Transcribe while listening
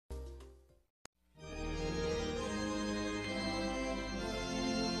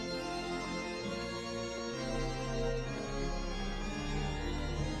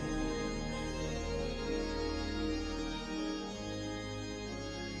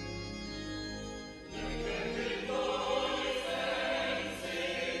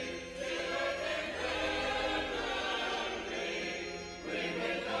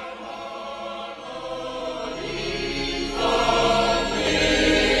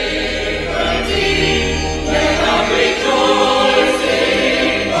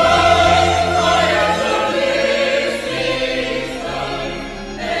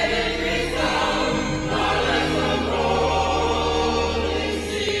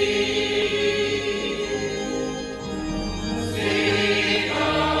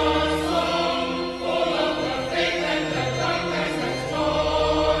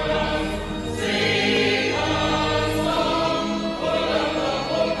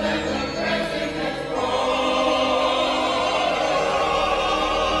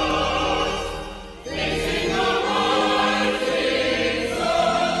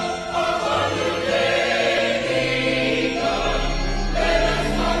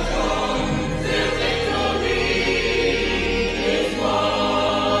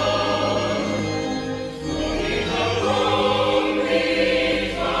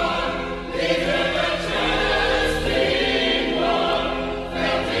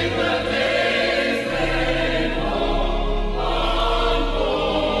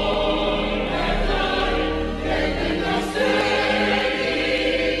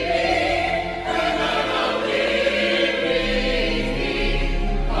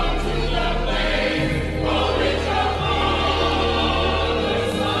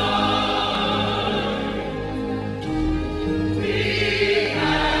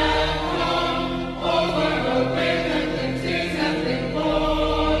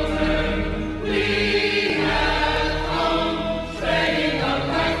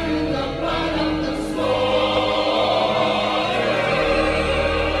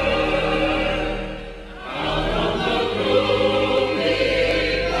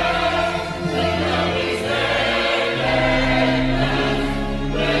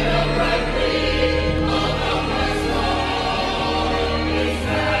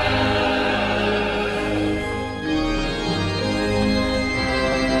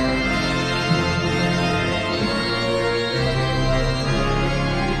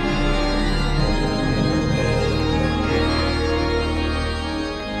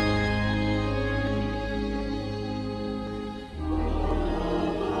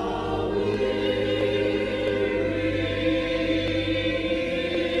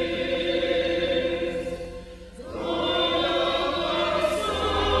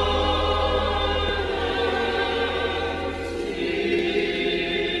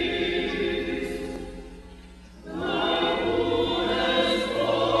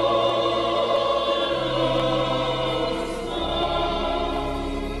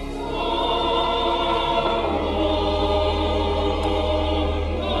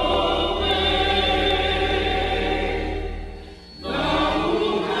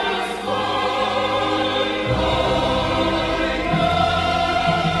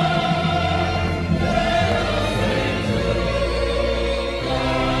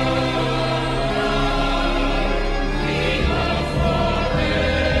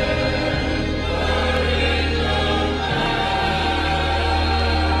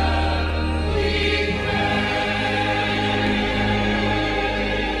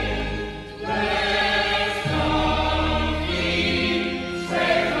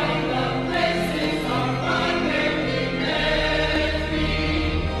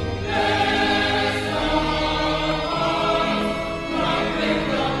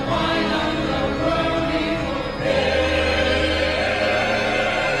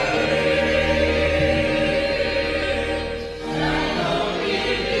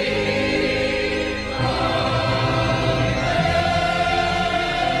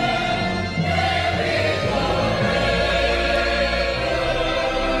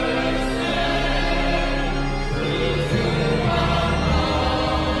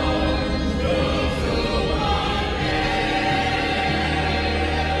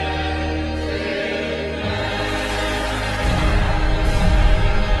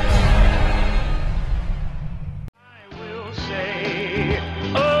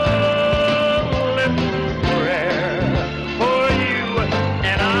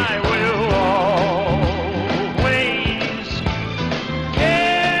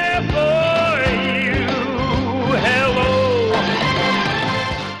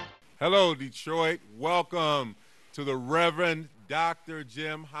Detroit. Welcome to the Reverend Dr.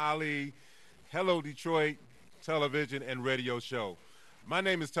 Jim Holley Hello Detroit television and radio show. My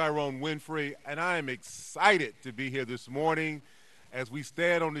name is Tyrone Winfrey, and I am excited to be here this morning as we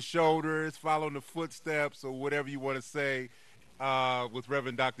stand on the shoulders, following the footsteps, or whatever you want to say, with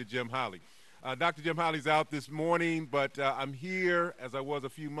Reverend Dr. Jim Holley. Dr. Jim Holley's out this morning, but I'm here as I was a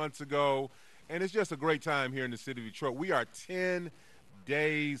few months ago, and it's just a great time here in the city of Detroit. We are 10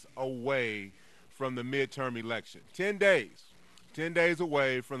 days away from the midterm election. 10 days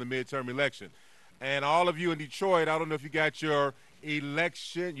away from the midterm election. And all of you in Detroit, I don't know if you got your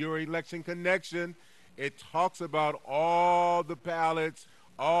election connection. It talks about all the ballots,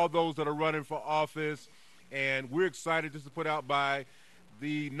 all those that are running for office, and we're excited just to put out by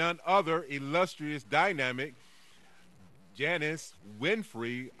the none other illustrious, dynamic Janice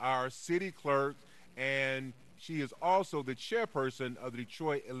Winfrey, our city clerk, and she is also the chairperson of the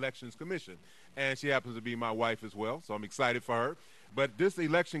Detroit Elections Commission. And she happens to be my wife as well, so I'm excited for her. But this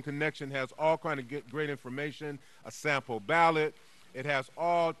election connection has all kind of great information, a sample ballot. It has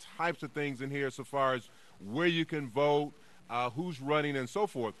all types of things in here so far as where you can vote, who's running, and so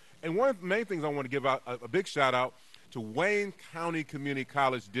forth. And one of the main things I want to give out a big shout out to Wayne County Community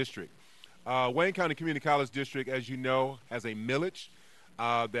College District. Wayne County Community College District, as you know, has a millage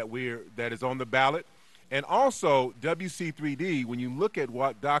that is on the ballot. And also, WC3D, when you look at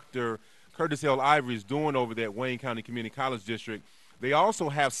what Dr. Curtis L. Ivory is doing over there at Wayne County Community College District, they also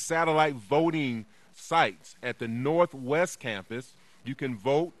have satellite voting sites at the Northwest Campus. You can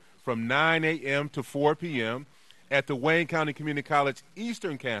vote from 9 a.m. to 4 p.m. At the Wayne County Community College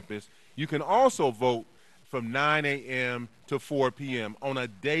Eastern Campus, you can also vote from 9 a.m. to 4 p.m. on a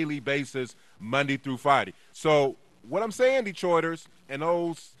daily basis, Monday through Friday. So what I'm saying, Detroiters, and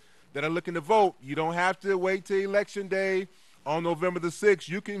those that are looking to vote, you don't have to wait till Election Day on November the 6th.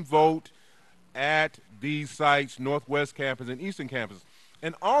 You can vote at these sites, Northwest Campus and Eastern Campus.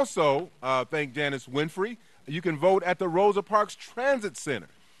 And also, thank Janice Winfrey, you can vote at the Rosa Parks Transit Center.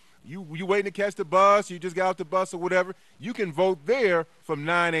 You waiting to catch the bus, you just got off the bus or whatever, you can vote there from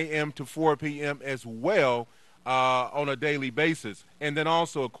 9 a.m. to 4 p.m. as well on a daily basis. And then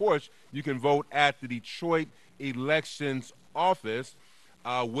also, of course, you can vote at the Detroit Elections Office,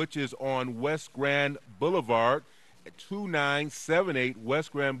 which is on West Grand Boulevard, 2978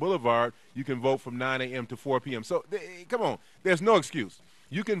 West Grand Boulevard. You can vote from 9 a.m. to 4 p.m. So, come on, there's no excuse.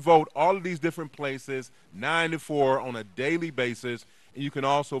 You can vote all of these different places, 9 to 4 on a daily basis, and you can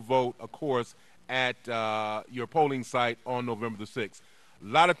also vote, of course, at your polling site on November the 6th. A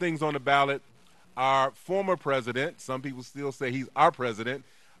lot of things on the ballot. Our former president, some people still say he's our president,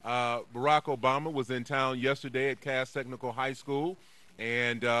 Barack Obama was in town yesterday at Cass Technical High School.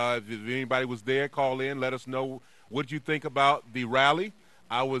 And if anybody was there, call in, let us know what you think about the rally.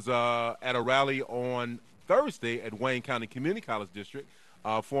 I was at a rally on Thursday at Wayne County Community College District.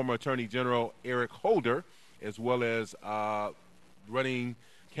 Former Attorney General Eric Holder, as well as running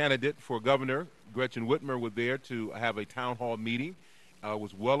candidate for governor Gretchen Whitmer, were there to have a town hall meeting.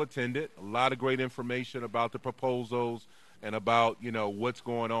 Was well attended. A lot of great information about the proposals and about, what's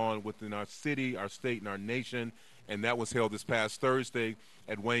going on within our city, our state, and our nation. And that was held this past Thursday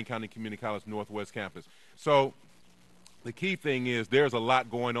at Wayne County Community College Northwest Campus. So the key thing is there's a lot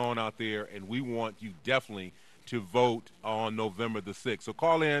going on out there, and we want you definitely to vote on November the 6th. So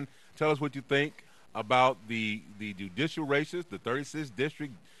call in, tell us what you think about the judicial races, the 36th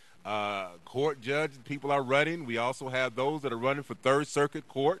District Court judge people are running. We also have those that are running for Third Circuit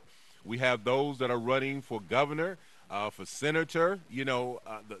Court. We have those that are running for governor, for senator.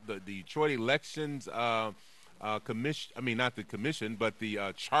 The Detroit Elections Commission, not the commission, but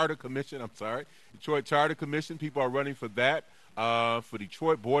the Charter Commission, Detroit Charter Commission, people are running for that. For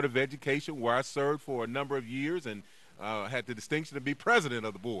Detroit Board of Education, where I served for a number of years and had the distinction to be president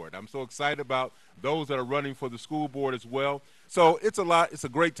of the board. I'm so excited about those that are running for the school board as well. So it's a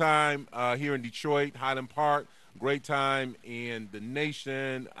great time here in Detroit, Highland Park, great time in the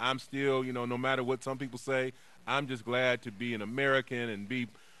nation. I'm still, no matter what some people say, I'm just glad to be an American and be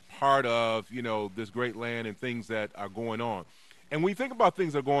part of, this great land and things that are going on. And when you think about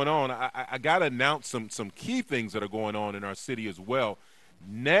things that are going on, I got to announce some key things that are going on in our city as well.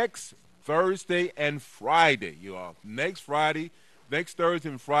 Next Thursday and Friday, you all. Next Thursday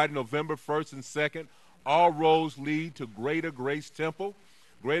and Friday, November 1st and 2nd, all roads lead to Greater Grace Temple.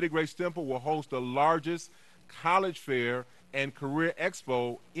 Greater Grace Temple will host the largest college fair and career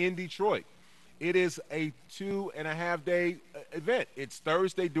expo in Detroit. It is a 2.5-day event. It's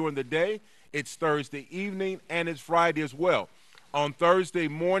Thursday during the day, it's Thursday evening, and it's Friday as well. On Thursday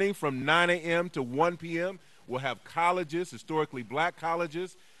morning from 9 a.m. to 1 p.m., we'll have colleges, historically black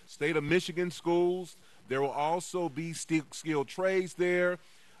colleges, State of Michigan schools. There will also be skilled trades there,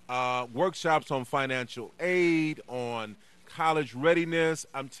 workshops on financial aid, on college readiness.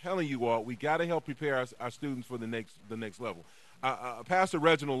 I'm telling you all, we got to help prepare our students for the next level. Pastor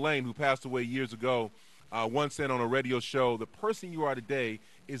Reginald Lane, who passed away years ago, once said on a radio show, the person you are today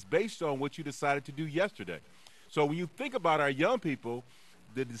is based on what you decided to do yesterday. So when you think about our young people,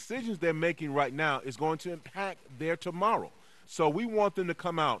 the decisions they're making right now is going to impact their tomorrow. So we want them to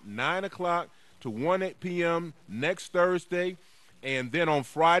come out 9 o'clock to 1 p.m. next Thursday, and then on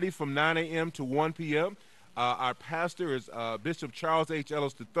Friday from 9 a.m. to 1 p.m. Our pastor is Bishop Charles H.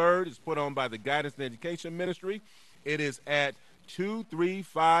 Ellis III. It's put on by the Guidance and Education Ministry. It is at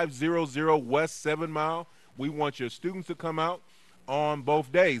 23500 West 7 Mile. We want your students to come out on both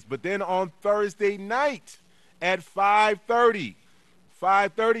days. But then on Thursday night at 5:30,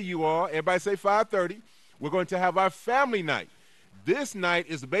 5:30, you all, everybody say 5:30, we're going to have our family night. This night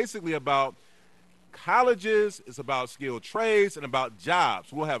is basically about colleges, it's about skilled trades, and about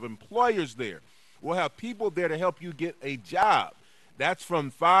jobs. We'll have employers there. We'll have people there to help you get a job. That's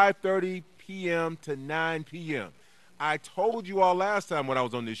from 5:30 p.m. to 9 p.m. I told you all last time when I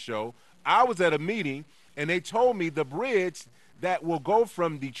was on this show, I was at a meeting, and they told me the bridge that will go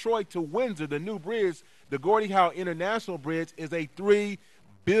from Detroit to Windsor, the new bridge, the Gordie Howe International Bridge, is a $3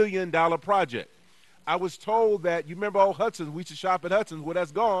 billion project. I was told that, you remember old Hudson's, we should shop at Hudson's, well,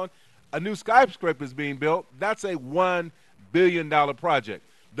 that's gone. A new skyscraper is being built. That's a $1 billion project.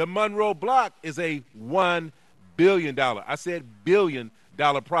 The Monroe Block is a $1 billion, I said $billion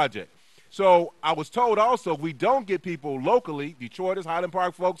project. So I was told also, if we don't get people locally, Detroiters, Highland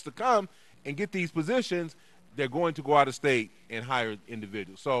Park folks, to come and get these positions, they're going to go out of state and hire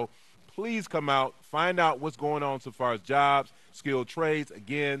individuals. So please come out, find out what's going on so far as jobs, skilled trades.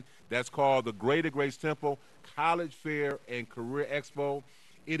 Again, that's called the Greater Grace Temple College Fair and Career Expo.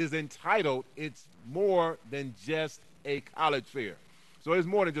 It is entitled, it's more than just a college fair. So it's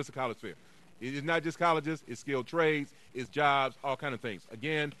more than just a college fair. It is not just colleges, it's skilled trades, it's jobs, all kind of things.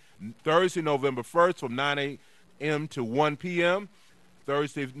 Again, Thursday, November 1st from 9 a.m. to 1 p.m.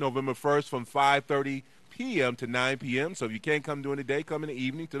 Thursday, November 1st from 5:30 p.m. to 9 p.m. So if you can't come during the day, come in the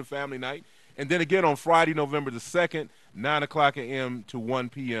evening to the family night. And then again on Friday, November the 2nd, 9 o'clock a.m. to 1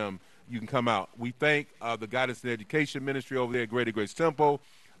 p.m., you can come out. We thank the Guidance and Education Ministry over there at Greater Grace Temple,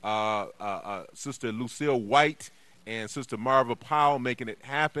 Sister Lucille White and Sister Marva Powell making it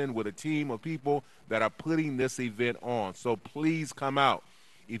happen with a team of people that are putting this event on. So please come out.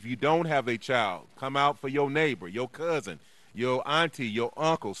 If you don't have a child, come out for your neighbor, your cousin, your auntie, your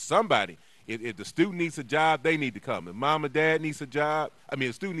uncle, somebody. If the student needs a job, they need to come. If mom or dad needs a job, if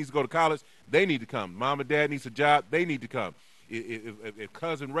a student needs to go to college, they need to come. Mom or dad needs a job, they need to come. If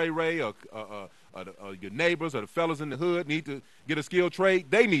cousin Ray or your neighbors or the fellas in the hood need to get a skilled trade,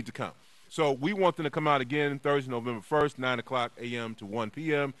 they need to come. So we want them to come out again Thursday, November 1st, 9 o'clock a.m. to 1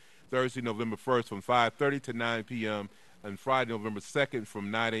 p.m., Thursday, November 1st from 5:30 to 9 p.m., and Friday, November 2nd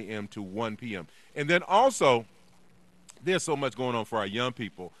from 9 a.m. to 1 p.m. And then also, there's so much going on for our young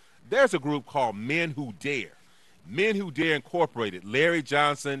people. There's a group called Men Who Dare. Men Who Dare Incorporated. Larry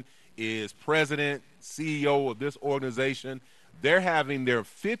Johnson is president, CEO of this organization. They're having their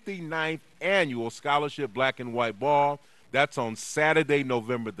 59th annual Scholarship Black and White Ball. That's on Saturday,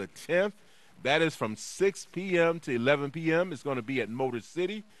 November the 10th. That is from 6 p.m. to 11 p.m. It's going to be at Motor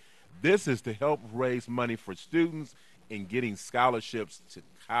City. This is to help raise money for students in getting scholarships to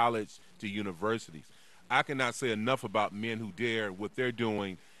college, to universities. I cannot say enough about Men Who Dare, what they're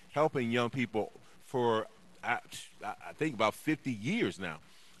doing, helping young people for, I think, about 50 years now.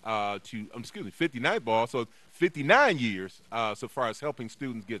 59th ball, so 59 years so far as helping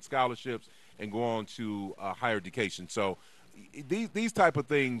students get scholarships and go on to higher education. So these type of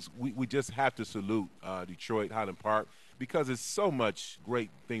things, we just have to salute Detroit, Highland Park, because there's so much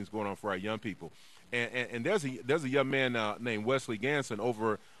great things going on for our young people. And there's a young man named Wesley Ganson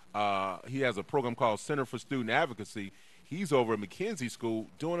over, he has a program called Center for Student Advocacy. He's over at McKenzie School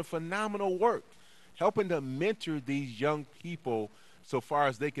doing a phenomenal work, helping to mentor these young people so far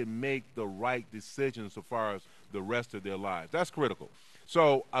as they can make the right decisions so far as the rest of their lives. That's critical.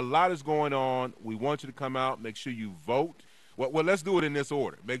 So a lot is going on. We want you to come out. Make sure you vote. Well, let's do it in this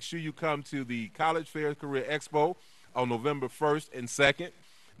order. Make sure you come to the College Fair Career Expo on November 1st and 2nd.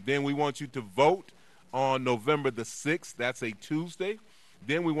 Then we want you to vote on November the 6th. That's a Tuesday.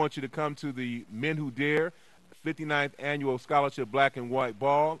 Then we want you to come to the Men Who Dare 59th Annual Scholarship Black and White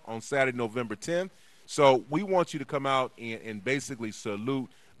Ball on Saturday, November 10th. So we want you to come out and basically salute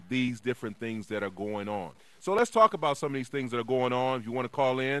these different things that are going on. So let's talk about some of these things that are going on. If you want to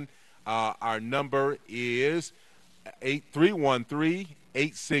call in, our number is 313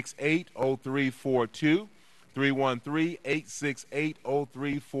 313-868-0342,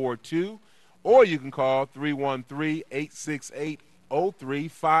 313-868-0342, or you can call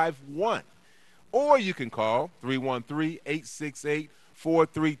 313-868-0351, or you can call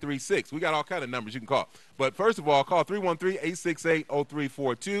 313-868-4336. We got all kind of numbers you can call. But first of all, call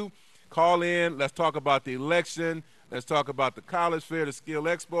 313-868-0342. Call in. Let's talk about the election. Let's talk about the College Fair, the Skill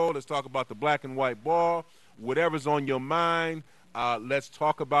Expo. Let's talk about the black and white ball. Whatever's on your mind, let's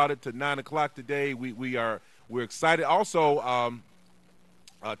talk about it to 9 o'clock today. We're excited. Also,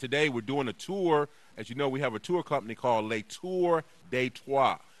 today we're doing a tour. As you know, we have a tour company called Les Tours des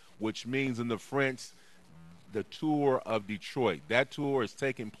Trois, which means in the French, the tour of Detroit. That tour is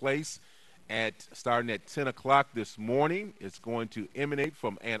taking place starting at 10 o'clock this morning. It's going to emanate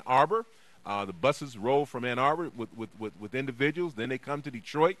from Ann Arbor. The buses roll from Ann Arbor with individuals. Then they come to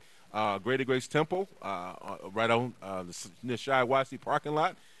Detroit, Greater Grace Temple, right on the Shiawassee parking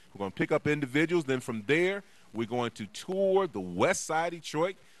lot. We're going to pick up individuals. Then from there, we're going to tour the west side of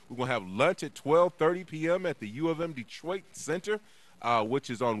Detroit. We're going to have lunch at 12:30 p.m. at the U of M Detroit Center, which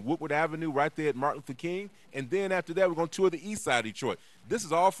is on Woodward Avenue right there at Martin Luther King. And then after that, we're going to tour the east side of Detroit. This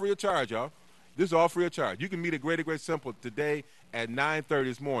is all free of charge, y'all. This is all free of charge. You can meet at Greater Grace Temple today at 9:30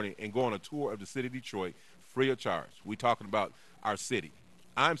 this morning and go on a tour of the city of Detroit free of charge. We're talking about our city.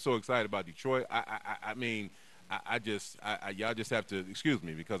 I'm so excited about Detroit. Y'all just have to excuse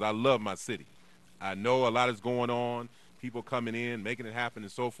me because I love my city. I know a lot is going on, people coming in, making it happen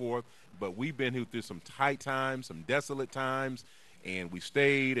and so forth, but we've been through some tight times, some desolate times, and we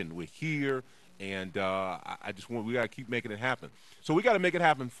stayed and we're here, and we got to keep making it happen. So we got to make it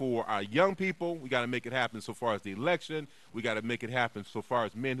happen for our young people. We got to make it happen so far as the election. We got to make it happen so far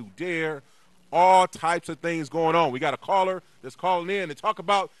as Men Who Dare. All types of things going on. We got a caller that's calling in to talk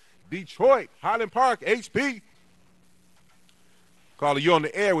about Detroit, Highland Park, HP. Caller, you on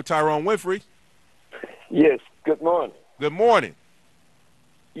the air with Tyrone Winfrey. Yes, good morning. Good morning.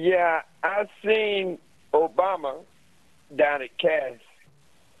 Yeah, I seen Obama down at Cass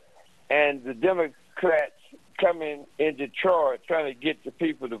and the Democrats coming in Detroit trying to get the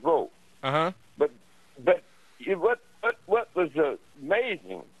people to vote. Uh-huh. But what was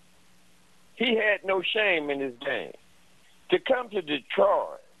amazing, he had no shame in his game. To come to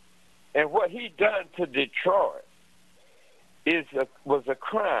Detroit and what he done to Detroit was a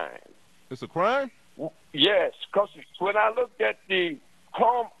crime. It's a crime? Yes, because when I looked at the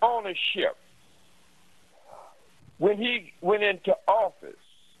home ownership, when he went into office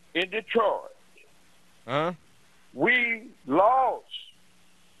in Detroit, we lost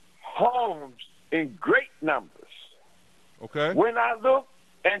homes in great numbers. Okay. When I looked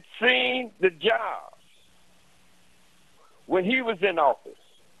and seen the jobs when he was in office,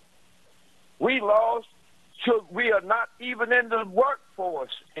 we lost, so we are not even in the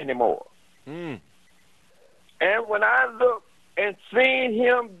workforce anymore. Mm. And when I looked and seen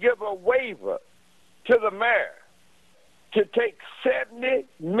him give a waiver to the mayor to take $70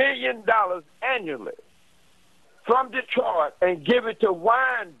 million annually from Detroit and give it to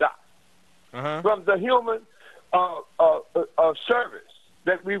Wyandotte from the human service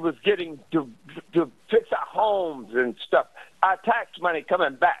that we was getting to fix our homes and stuff, our tax money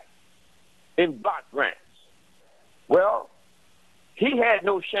coming back in block grants. Well, he had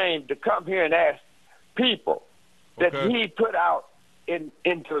no shame to come here and ask people that he put out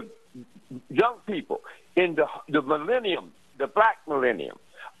into young people in the millennium, the black millennium,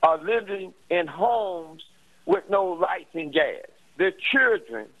 are living in homes with no lights and gas. Their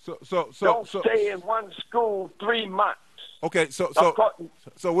children don't stay in one school 3 months. Okay, so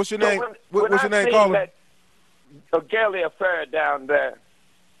what's your name? What's your name, caller? caller? A galley affair down there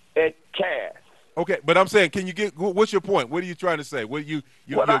at Cass. Okay, but I'm saying, what's your point? What are you trying to say? You're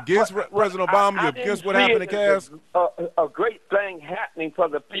against President Obama? You're against what happened in Cass? A great thing happening for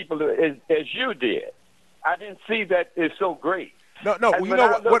the people as you did. I didn't see that it's so great. No. Well, you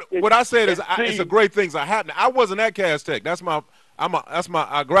know what I said is it's a great things are happening. I wasn't at Cass Tech.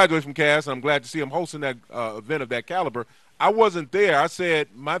 I graduated from Cass, and I'm glad to see I'm hosting that event of that caliber. I wasn't there. I said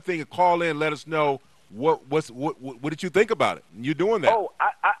my thing is call in, let us know what did you think about it? And you're doing that. Oh,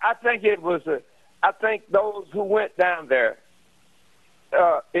 I think it was I think those who went down there,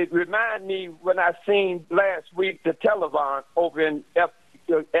 it reminded me when I seen last week the telethon over in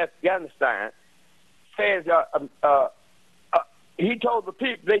Afghanistan. Says they told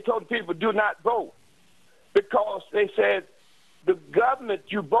the people do not vote because they said the government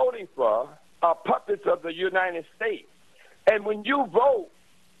you're voting for are puppets of the United States, and when you vote,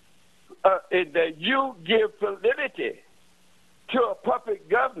 you give validity to a puppet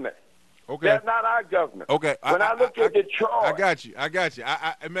government. Okay. They're not our government. Okay. When I look at Detroit. I got you.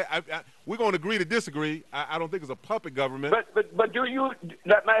 We're going to agree to disagree. I don't think it's a puppet government. But do you?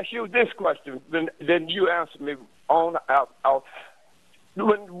 Let me ask you this question. Then you answer me on out.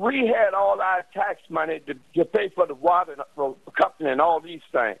 When we had all our tax money to pay for the water company and all these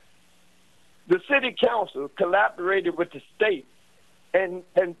things, the city council collaborated with the state and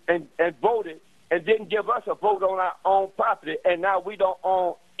voted and didn't give us a vote on our own property, and now we don't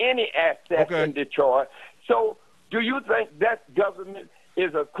own any assets in Detroit. So do you think that government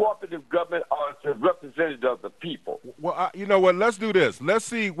is a cooperative government or is a representative of the people? Well, you know what? Let's do this. Let's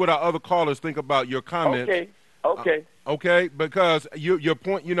see what our other callers think about your comments. Okay. Okay, because your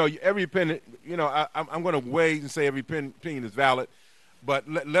point, every opinion, I'm going to weigh and say every opinion is valid. But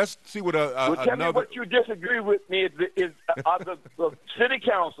let's see what tell me what you disagree with me is are the city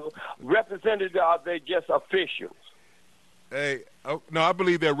council representative, or are they just officials? Hey, no, I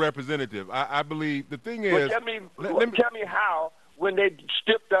believe they're representative. I believe the thing is. Tell me how when they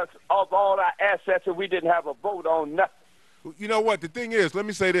stripped us of all our assets and we didn't have a vote on nothing. You know what? The thing is, let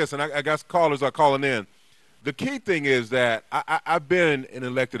me say this, and I guess callers are calling in. The key thing is that I've been an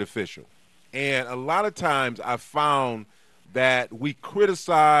elected official, and a lot of times I've found that we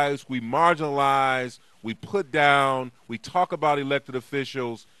criticize, we marginalize, we put down, we talk about elected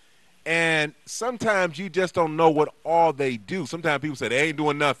officials, and sometimes you just don't know what all they do. Sometimes people say they ain't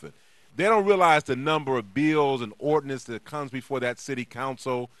doing nothing. They don't realize the number of bills and ordinance that comes before that city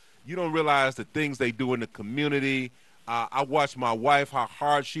council. You don't realize the things they do in the community. I watch my wife, how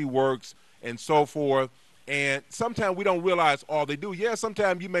hard she works, and so forth. And sometimes we don't realize all they do. Yeah,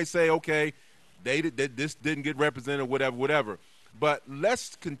 sometimes you may say, okay, this didn't get represented, whatever. But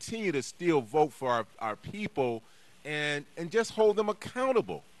let's continue to still vote for our people and just hold them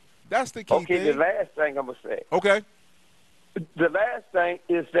accountable. That's the key thing. Okay, the last thing I'm going to say. Okay. The last thing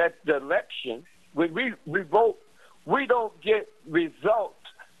is that the election, when we vote, we don't get results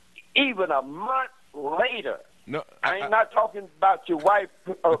even a month later. No, I ain't not talking about your wife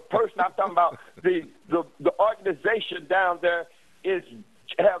person. I'm talking about the organization down there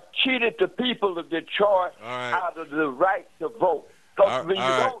have cheated the people of Detroit out of the right to vote. Because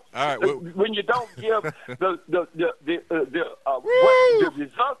when you don't give what the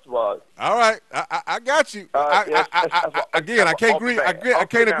results was. All right, I got you. Again, I can't agree. I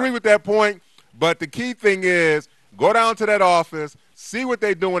can't agree with that point. But the key thing is, go down to that office, see what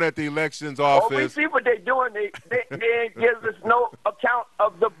they're doing at the elections office. Oh, we see what they're doing. They ain't give us no account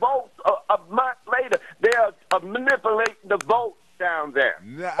of the votes a month later. They are manipulating the vote down there.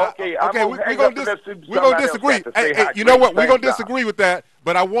 Okay, we're going to disagree. Hey, you know what? We're going to disagree with that,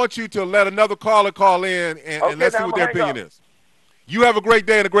 but I want you to let another caller call in, and let's see what their opinion is. You have a great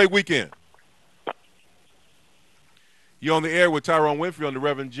day and a great weekend. You're on the air with Tyrone Winfrey on the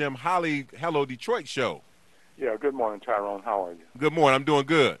Reverend Jim Holley Hello Detroit show. Yeah, good morning, Tyrone. How are you? Good morning. I'm doing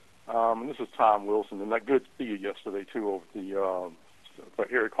good. This is Tom Wilson, and good to see you yesterday, too, over for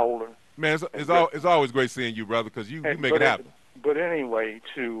Eric Holder. Man, it's always great seeing you, brother, because you make it happen. But anyway,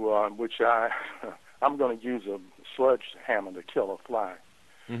 which I'm going to use a sledgehammer to kill a fly.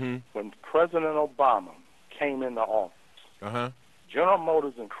 Mm-hmm. When President Obama came into office, General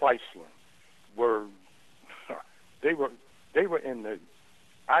Motors and Chrysler were in the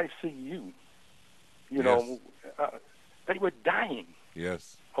ICU. You know, they were dying.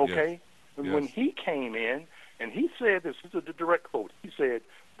 Yes. Okay? Yes. And when he came in, and he said this is a direct quote, he said,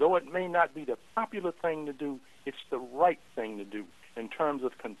 though it may not be the popular thing to do, it's the right thing to do in terms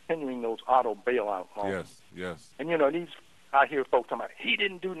of continuing those auto bailout loans. Yes. And, I hear folks talking about, he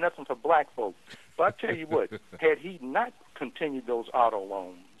didn't do nothing for black folks. But I tell you what, had he not continued those auto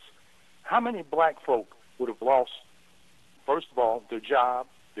loans, how many black folk would have lost, first of all, their job,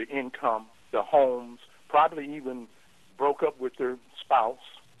 their income, their homes, probably even broke up with their spouse,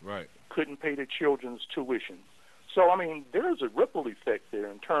 right? Couldn't pay their children's tuition. So, I mean, there's a ripple effect there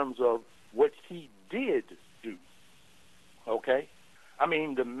in terms of what he did do, okay? I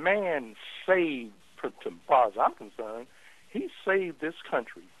mean, the man saved, as far as I'm concerned, he saved this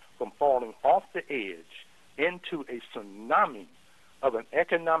country from falling off the edge into a tsunami of an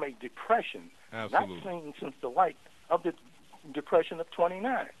economic depression, Absolutely. Not seen since the light of the Depression of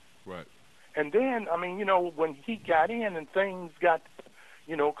 29. Right. And then, I mean, when he got in and things got,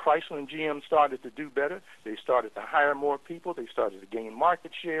 Chrysler and GM started to do better. They started to hire more people. They started to gain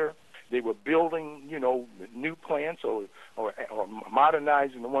market share. They were building, new plants or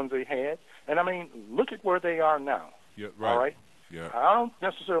modernizing the ones they had. And, I mean, look at where they are now. Yeah, right. All right? Yeah. I don't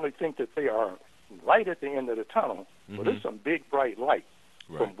necessarily think that they are light at the end of the tunnel, but there's some big, bright light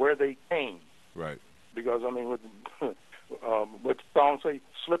from where they came. Right. Because, I mean, what the song say,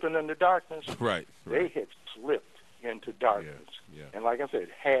 slipping into darkness. Right. They had slipped into darkness. Yeah. And like I said,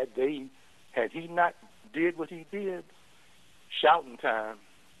 had he not did what he did, shouting time,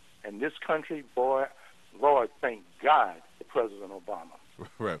 and this country, boy, Lord, thank God for President Obama.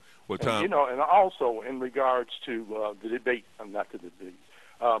 Right. Well, Tom. And, and also in regards to the debate, not the debate,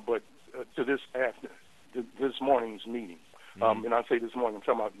 but to this morning's meeting. And I say this morning, I'm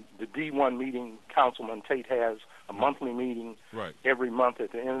talking about the D1 meeting. Councilman Tate has a monthly meeting every month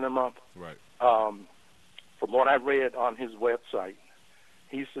at the end of the month. Right. From what I read on his website,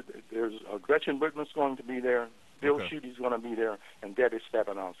 he said there's Gretchen Whitmer's going to be there, Bill Schuette's going to be there, and Debbie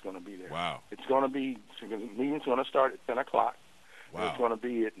Stabenow's going to be there. Wow. It's going to be, the meeting's going to start at 10 o'clock. Wow. It's going to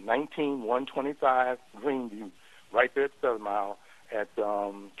be at 19125 Greenview, right there at 7 Mile, at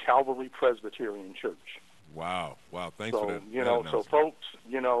Calvary Presbyterian Church. Wow. Wow. Thanks for that. So folks,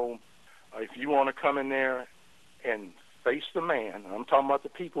 if you want to come in there and face the man, I'm talking about the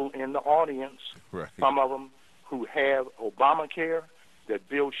people in the audience, some of them who have Obamacare that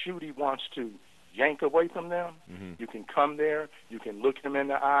Bill Schuette wants to yank away from them. You can come there, you can look him in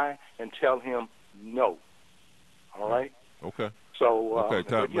the eye and tell him no. All right? Okay. So,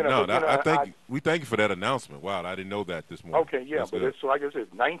 Tom, we thank you for that announcement. Wow, I didn't know that this morning. Okay, yeah, That's but good. it's like I said,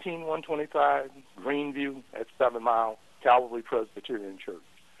 19125 Greenview at 7 Mile, Calvary Presbyterian Church.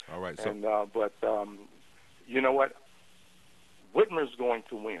 All right. And you know what? Whitmer's going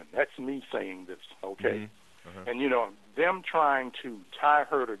to win. That's me saying this, okay? And them trying to tie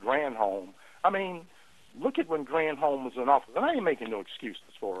her to Granholm. I mean, look at when Granholm was in office, and I ain't making no excuses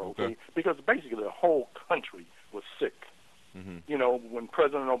for her, okay? Because basically the whole country was sick. When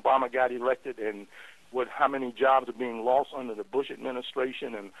President Obama got elected and how many jobs are being lost under the Bush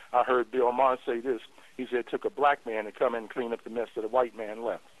administration, and I heard Bill Maher say this. He said it took a black man to come in and clean up the mess that a white man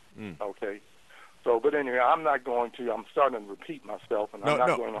left. Okay? So, but anyway, I'm starting to repeat myself, and I'm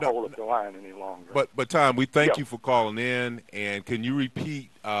not going to hold up the line any longer. But Tom, we thank you for calling in, and can you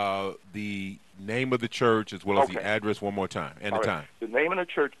repeat the name of the church as well as the address one more time and the time? The name of the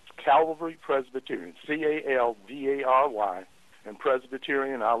church is Calvary Presbyterian, Calvary, and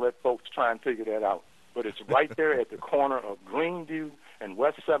Presbyterian. I'll let folks try and figure that out. But it's right there at the corner of Greenview and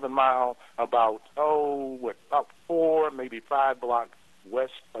West 7 Mile, about 4, maybe 5 blocks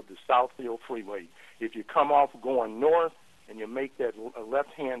west of the Southfield Freeway. If you come off going north and you make that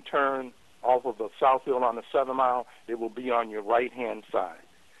left-hand turn off of the Southfield on the 7 Mile, it will be on your right-hand side.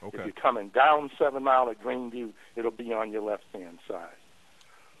 If you're coming down 7 Mile at Greenview, it'll be on your left-hand side.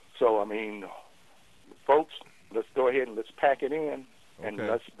 So, I mean, folks, let's go ahead and let's pack it in, and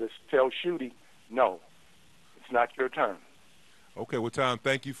let's tell Schuette, no, it's not your turn. Okay, well, Tom,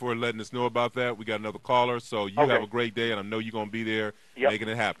 thank you for letting us know about that. We got another caller, so you have a great day, and I know you're going to be there making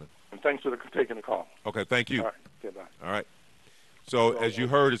it happen. And thanks for taking the call. Okay, thank you. All right, goodbye. All right. So, as you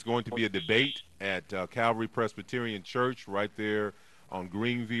heard, it's going to be a debate at Calvary Presbyterian Church right there on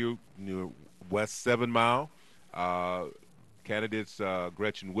Greenview, near West 7 Mile. Candidates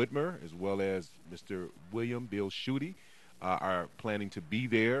Gretchen Whitmer as well as Mr. Bill Schuette are planning to be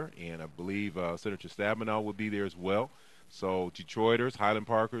there, and I believe Senator Stabenow will be there as well. So Detroiters, Highland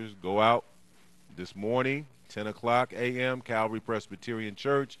Parkers, go out this morning, 10 o'clock a.m., Calvary Presbyterian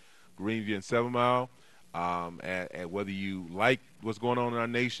Church, Greenview and 7 Mile. At whether you like what's going on in our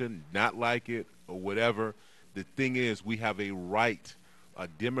nation, not like it, or whatever, the thing is we have a right, a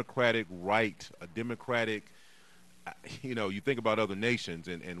democratic right, a democratic, you think about other nations,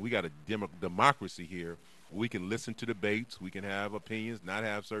 and we got a democracy here. We can listen to debates, we can have opinions, not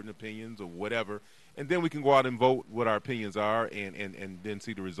have certain opinions or whatever, and then we can go out and vote what our opinions are and then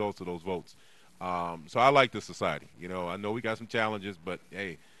see the results of those votes. So I like this society. I know we got some challenges, but,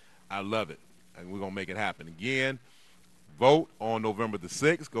 hey, I love it, and we're going to make it happen. Again, vote on November the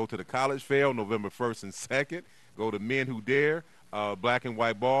 6th. Go to the College Fair November 1st and 2nd. Go to Men Who Dare, Black and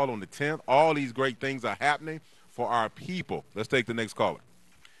White Ball on the 10th. All these great things are happening for our people. Let's take the next caller.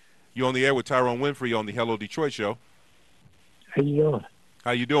 You're on the air with Tyrone Winfrey on the Hello Detroit Show. How you doing?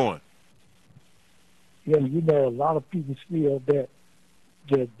 How you doing? Yeah, a lot of people feel that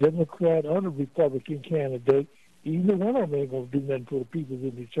the Democrat or the Republican candidate, either one of them ain't going to do nothing for the people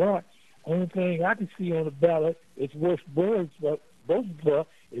in Detroit. Only thing I can see on the ballot is West Boulevard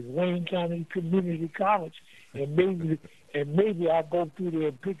is Wayne County Community College, and maybe I'll go through there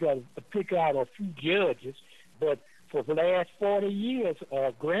and pick out a few judges. But for the last 40 years,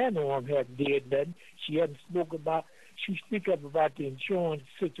 Granholm hadn't did nothing. She hadn't she speak up about the insurance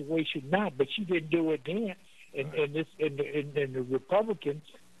situation now, but she didn't do it then. And the Republican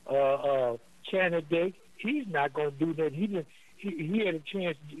candidate, he's not going to do that. He had a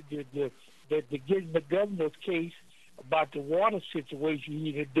chance to get in the governor's case about the water situation you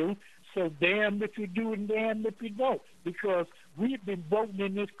need to do. So damn if you do and damn if you don't. Because we've been voting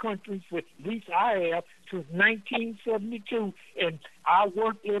in this country for, at least I have, since 1972, and I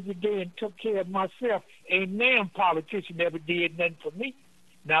worked every day and took care of myself. Ain't damn politician ever did nothing for me.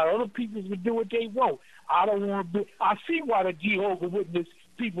 Now other people can do what they want. I don't want to be. I see why the Jehovah's Witness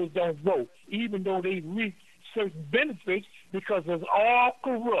people don't vote, even though they reap certain benefits, because it's all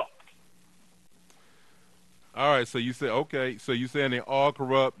corrupt. All right, so you say, okay, so you saying they're all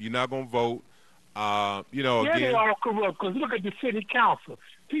corrupt, you're not going to vote, you know, yeah, again. they all corrupt, because look at the city council.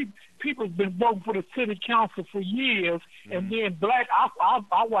 People's been voting for the city council for years, and then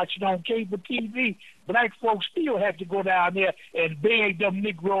I watch it on cable TV, black folks still have to go down there and beg them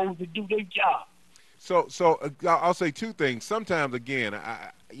Negroes to do their job. So I'll say two things. Sometimes, again,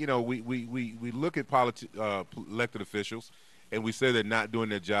 you know, we look at elected officials, and we say they're not doing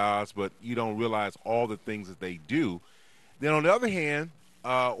their jobs, but you don't realize all the things that they do. Then on the other hand,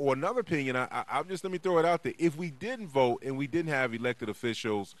 or another opinion, let me throw it out there. If we didn't vote and we didn't have elected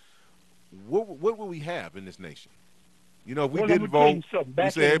officials, what would we have in this nation? You know, if we didn't vote, we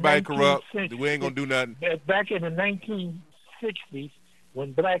say everybody corrupt, we ain't going to do nothing. Back in the 1960s,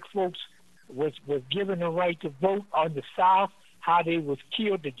 when black folks was given the right to vote on the South, how they was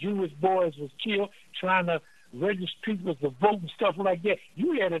killed, the Jewish boys was killed, trying to register people to vote and stuff like that.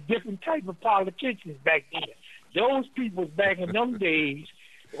 You had a different type of politicians back then. Those people back in them days,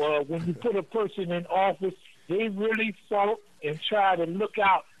 when you put a person in office, they really fought and tried to look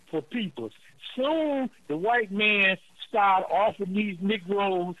out for people. Soon, the white man started offering these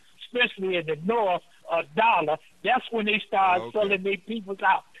Negroes, especially in the North, $1. That's when they started selling their people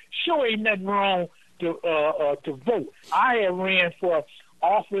out. Sure, ain't nothing wrong to vote. I have ran for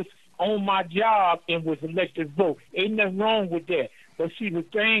office on my job and was elected to vote. Ain't nothing wrong with that. But see, the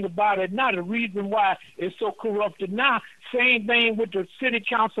thing about it now, the reason why it's so corrupted now, same thing with the city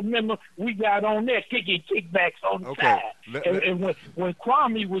council member we got on there, taking kickbacks on the side. And when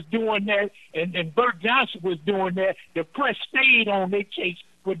Kwame was doing that and Bert Johnson was doing that, the press stayed on their case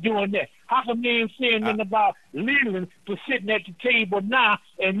for doing that. How come they ain't saying nothing about Leland for sitting at the table now,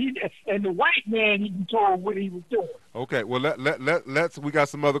 and the white man even told what he was doing? Okay, well, let's we got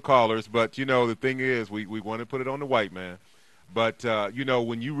some other callers, but, you know, the thing is we want to put it on the white man. But, you know,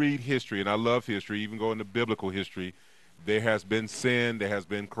 when you read history, and I love history, even going to biblical history, there has been sin, there has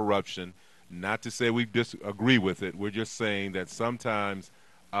been corruption. Not to say we disagree with it. We're just saying that sometimes,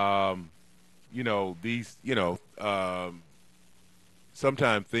 you know,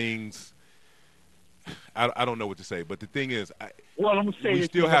 sometimes things, I don't know what to say. But the thing is, well, I'm saying we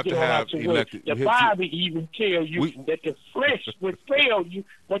still have to have elected. The Bible even tells you that the flesh would fail you,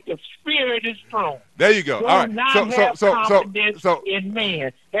 but the spirit is strong. There you go. So all right. Not have confidence so in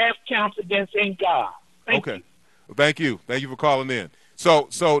man. Have confidence in God. Thank you. Well, thank you. Thank you for calling in. So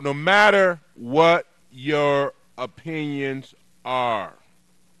no matter what your opinions are,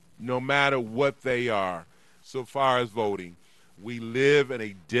 no matter what they are, so far as voting, we live in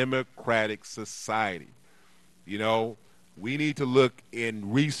a democratic society. You know, we need to look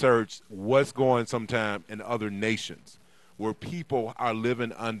and research what's going sometime in other nations where people are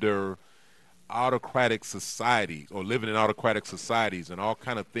living under autocratic societies or living in autocratic societies, and all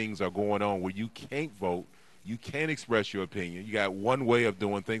kind of things are going on where you can't vote, you can't express your opinion. You got one way of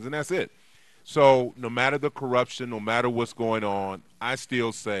doing things, and that's it. So no matter the corruption, no matter what's going on, I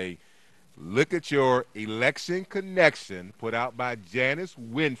still say look at your election connection put out by Janice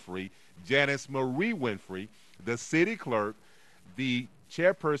Marie Winfrey, the city clerk, the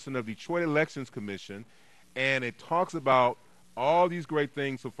chairperson of Detroit Elections Commission, and it talks about all these great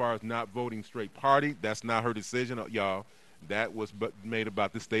things so far as not voting straight party. That's not her decision, y'all. That was made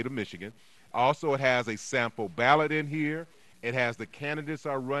about the state of Michigan. Also, it has a sample ballot in here. It has the candidates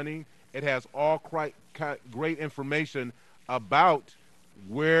are running. It has all great information about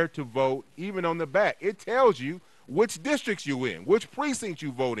where to vote, even on the back. It tells you which districts you in, which precinct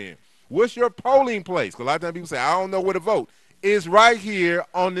you vote in, what's your polling place. Because a lot of times people say, I don't know where to vote. It's right here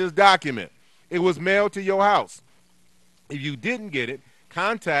on this document. It was mailed to your house. If you didn't get it,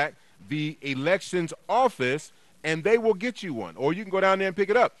 contact the elections office, and they will get you one. Or you can go down there and pick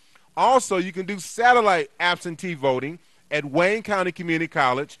it up. Also, you can do satellite absentee voting at Wayne County Community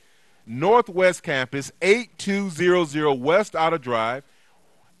College, Northwest Campus, 8200 West Outer Drive,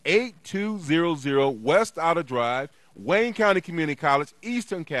 8200 West Outer Drive, Wayne County Community College,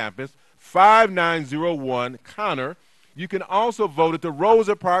 Eastern Campus, 5901 Connor. You can also vote at the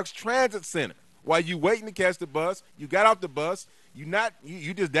Rosa Parks Transit Center. While you waiting to catch the bus, you got off the bus, you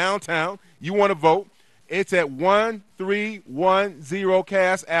just downtown, you want to vote. It's at 1310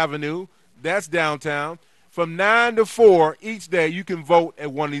 Cass Avenue. That's downtown. From 9 to 4 each day, you can vote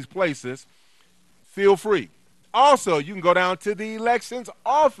at one of these places. Feel free. Also, you can go down to the elections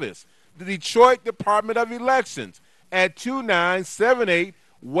office, the Detroit Department of Elections, at 2978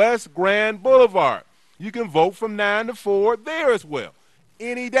 West Grand Boulevard. You can vote from 9 to 4 there as well,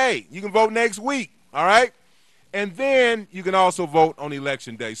 any day. You can vote next week, all right? And then you can also vote on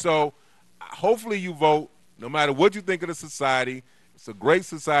Election Day. So hopefully you vote no matter what you think of the society. It's a great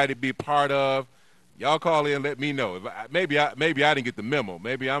society to be a part of. Y'all call in and let me know. Maybe I didn't get the memo.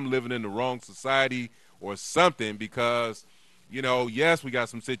 Maybe I'm living in the wrong society or something because, you know, yes, we got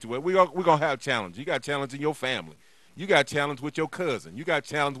some situations. We're going to have challenge. You got challenge in your family. You got challenge with your cousin. You got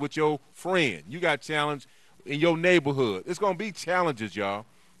challenge with your friend. You got challenge in your neighborhood. It's going to be challenges, y'all,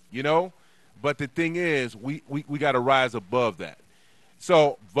 you know. But the thing is, we got to rise above that.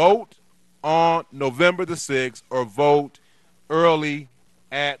 So vote on November the 6th or vote early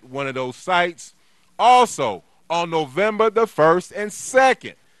at one of those sites. Also, on November the 1st and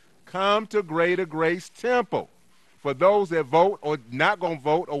 2nd, come to Greater Grace Temple. For those that vote or not going to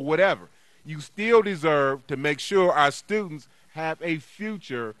vote or whatever, you still deserve to make sure our students have a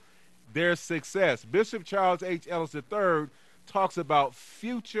future, their success. Bishop Charles H. Ellis III talks about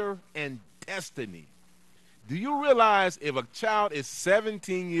future and destiny. Do you realize if a child is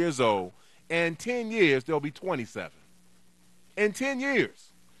 17 years old, in 10 years, they'll be 27? In 10 years.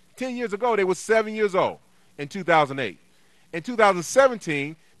 10 years ago, they were 7 years old in 2008. In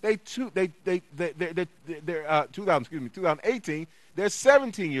 2017, 2018, they're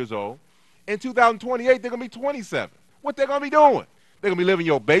 17 years old. In 2028, they're going to be 27. What they're going to be doing? They're going to be living in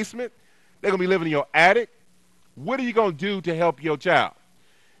your basement. They're going to be living in your attic. What are you going to do to help your child?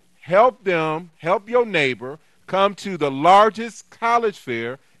 Help them, help your neighbor, come to the largest college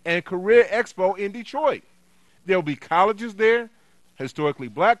fair and career expo in Detroit. There'll be colleges there, historically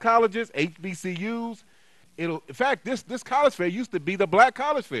black colleges, HBCUs. In fact, this college fair used to be the Black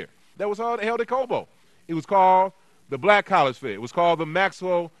College Fair that was held at Cobo. It was called the Black College Fair. It was called the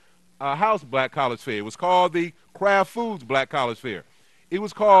Maxwell House Black College Fair. It was called the Kraft Foods Black College Fair. It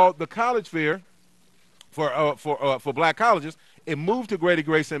was called the College Fair for black colleges. It moved to Greater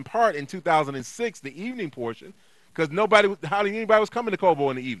Grace in part in 2006, the evening portion, because hardly anybody was coming to Cobo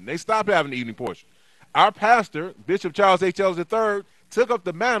in the evening. They stopped having the evening portion. Our pastor, Bishop Charles H. Ellis III, took up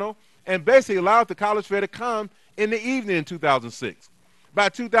the mantle and basically allowed the college fair to come in the evening in 2006. By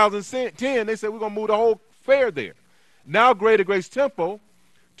 2010, they said we're going to move the whole fair there. Now Greater Grace Temple,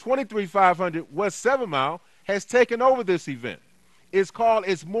 23500 West 7 Mile, has taken over this event. It's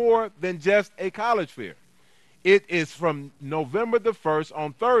more than just a college fair. It is from November the 1st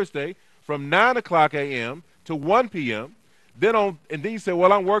on Thursday from 9 o'clock a.m. to 1 p.m. And then you say,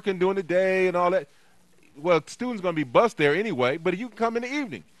 well, I'm working during the day and all that. Well, students going to be bused there anyway, but you can come in the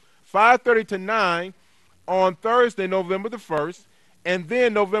evening. 5:30 to 9 on Thursday, November the 1st, and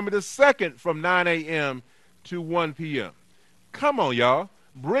then November the 2nd from 9 a.m. to 1 p.m. Come on, y'all.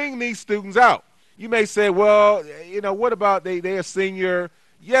 Bring these students out. You may say, well, you know, what about they're a senior?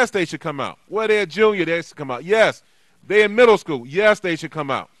 Yes, they should come out. Well, they're a junior, they should come out. Yes. They're in middle school. Yes, they should come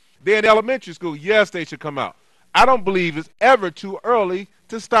out. They're in elementary school. Yes, they should come out. I don't believe it's ever too early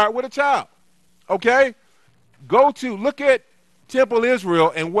to start with a child. Okay? Look at Temple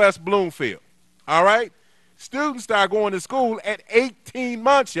Israel and West Bloomfield. All right? Students start going to school at 18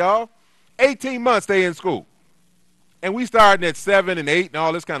 months, y'all. 18 months they in school. And we starting at 7 and 8 and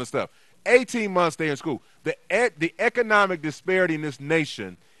all this kind of stuff. 18 months they in school. The economic disparity in this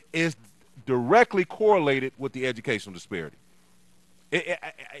nation is directly correlated with the educational disparity.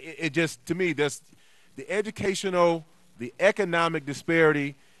 It just, to me, the economic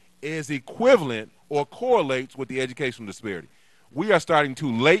disparity is equivalent or correlates with the educational disparity. We are starting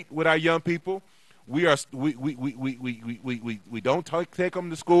too late with our young people. We don't take them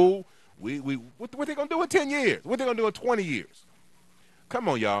to school. What they gonna do in 10 years? What they gonna do in 20 years? Come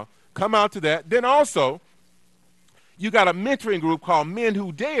on, y'all. Come out to that. Then also, you got a mentoring group called Men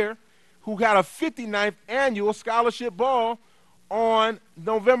Who Dare, who got a 59th annual scholarship ball on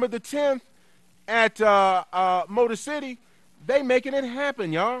November the 10th at Motor City. They making it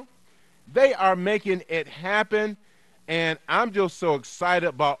happen, y'all. They are making it happen, and I'm just so excited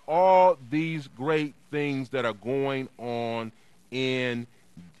about all these great things that are going on in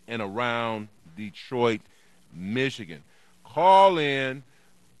and around Detroit, Michigan. Call in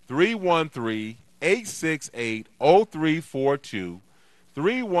 313-868-0342,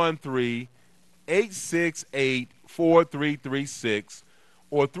 313-868-4336,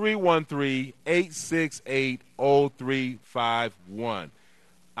 or 313-868-0351.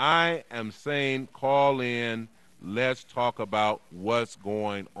 I am saying call in. Let's talk about what's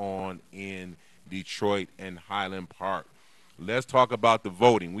going on in Detroit, and Highland Park. Let's talk about the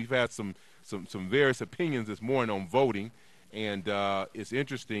voting. We've had some various opinions this morning on voting, and it's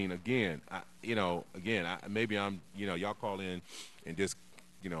interesting. Again, maybe I'm, y'all call in and just,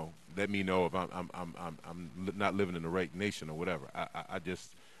 let me know if I'm not living in the right nation or whatever.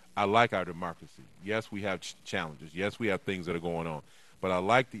 I like our democracy. Yes, we have challenges. Yes, we have things that are going on, but I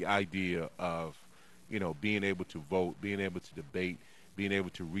like the idea of, being able to vote, being able to debate, being able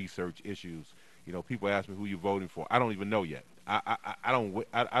to research issues. People ask me who you're voting for. I don't even know yet. I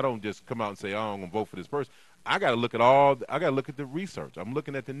don't just come out and say, oh, I'm gonna vote for this person. I got to look at the research. I'm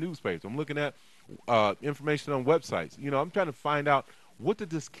looking at the newspapers. I'm looking at information on websites. I'm trying to find out, what did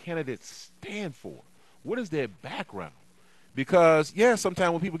this candidate stand for? What is their background? Because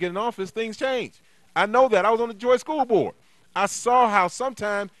sometimes when people get in office, things change. I know that. I was on the Joy School Board. I saw how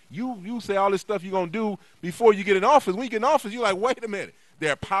sometimes you say all this stuff you're gonna do before you get in office. When you get in office, you're like, wait a minute.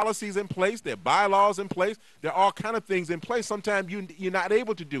 There are policies in place. There are bylaws in place. There are all kind of things in place. Sometimes you're not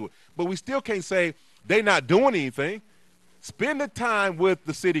able to do it. But we still can't say they're not doing anything. Spend the time with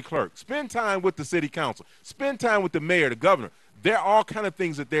the city clerk. Spend time with the city council. Spend time with the mayor, the governor. There are all kind of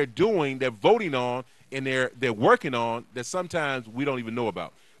things that they're doing, they're voting on, and they're working on that sometimes we don't even know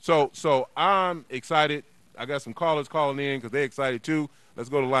about. So I'm excited. I got some callers calling in because they're excited too. Let's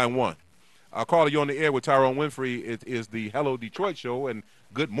go to line one. Caller, you on the air with Tyrone Winfrey. It is the Hello Detroit show, and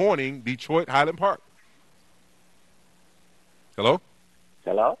good morning, Detroit, Highland Park. Hello?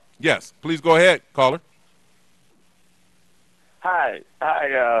 Hello? Yes, please go ahead, caller. Hi,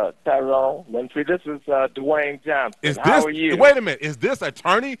 Tyrone Winfrey. This is Dwayne Johnson. How are you? Wait a minute. Is this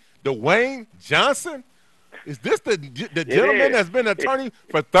attorney Dwayne Johnson? Is this the gentleman that's been attorney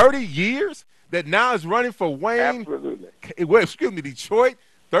for 30 years that now is running for Wayne? Absolutely. Excuse me, Detroit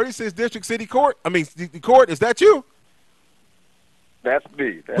 36th District City Court? I mean, the court, is that you? That's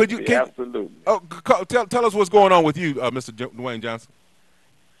me. Absolutely. Oh, tell us what's going on with you, Mr. Dwayne Johnson.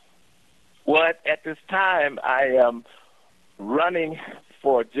 Well, at this time, I am running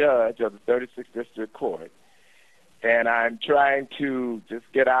for judge of the 36th District Court, and I'm trying to just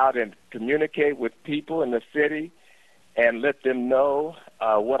get out and communicate with people in the city and let them know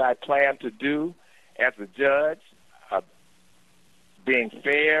what I plan to do as a judge, being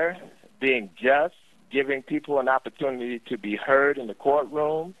fair, being just, giving people an opportunity to be heard in the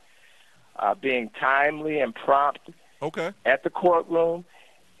courtroom, being timely and prompt at the courtroom,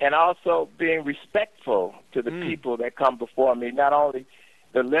 and also being respectful to the people that come before me, not only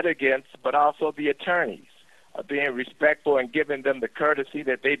the litigants, but also the attorneys, being respectful and giving them the courtesy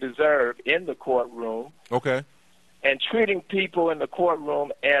that they deserve in the courtroom. Okay. And treating people in the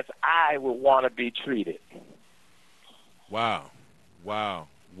courtroom as I would want to be treated. Wow.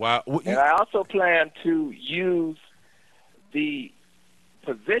 And I also plan to use the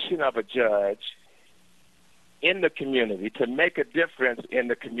position of a judge in the community to make a difference in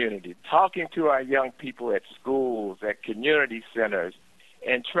the community, talking to our young people at schools, at community centers,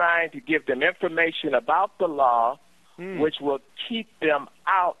 and trying to give them information about the law, which will keep them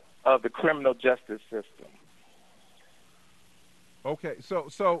out of the criminal justice system. Okay,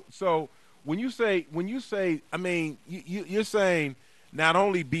 so when you say, I mean, you're saying not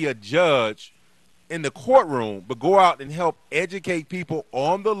only be a judge in the courtroom, but go out and help educate people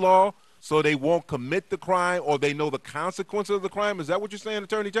on the law so they won't commit the crime or they know the consequences of the crime. Is that what you're saying,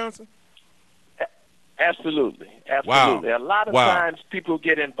 Attorney Johnson? Absolutely. Wow. A lot of times people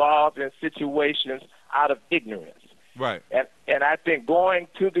get involved in situations out of ignorance. Right. And I think going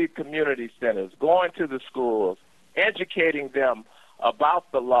to the community centers, going to the schools, educating them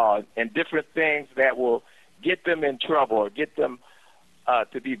about the law and different things that will get them in trouble or get them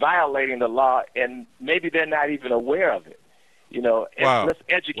to be violating the law, and maybe they're not even aware of it. And let's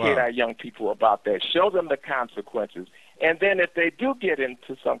educate our young people about that. Show them the consequences. And then if they do get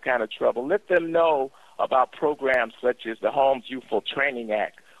into some kind of trouble, let them know about programs such as the Homes Youthful Training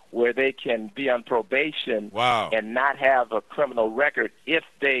Act, where they can be on probation and not have a criminal record if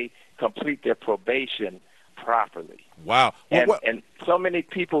they complete their probation properly. Wow. And so many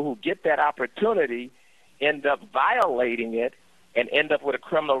people who get that opportunity end up violating it and end up with a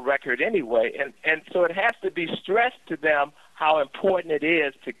criminal record anyway. And so it has to be stressed to them how important it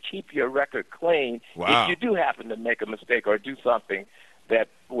is to keep your record clean if you do happen to make a mistake or do something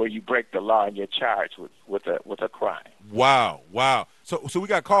where you break the law and you're charged with a crime. Wow. So we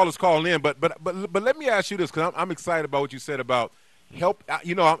got callers calling in, but let me ask you this, because I'm excited about what you said about help.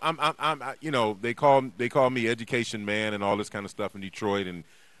 I'm they call me education man and all this kind of stuff in Detroit, and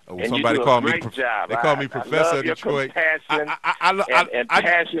somebody called me. They call me Professor of Detroit. And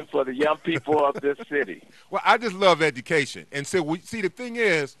passion for the young people of this city. Well, I just love education, and so see the thing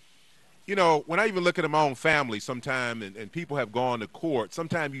is, you know, when I even look at my own family sometime and people have gone to court,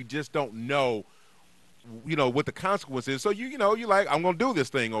 sometimes you just don't know, you know, what the consequence is. So you know, you're like, I'm going to do this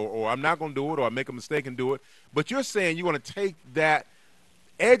thing, or I'm not going to do it, or I make a mistake and do it. But you're saying you want to take that,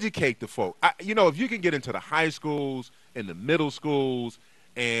 educate the folk. You know, if you can get into the high schools and the middle schools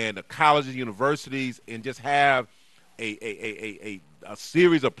and the colleges, universities, and just have a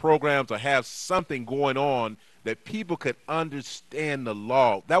series of programs or have something going on that people could understand the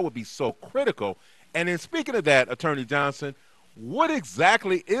law, that would be so critical. And then speaking of that, Attorney Johnson, what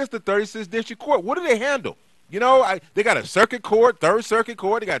exactly is the 36th District Court? What do they handle? You know, they got a circuit court, third circuit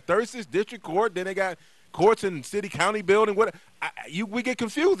court, they got 36th District Court, then they got courts in city county building. We get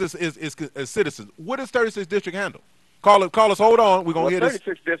confused as citizens. What does 36th District handle? Call us. Hold on, we're gonna hear 36th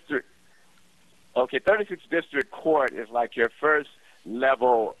this. District. Okay, 36th District Court is like your first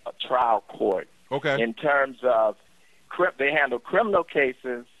level trial court. Okay. In terms of they handle criminal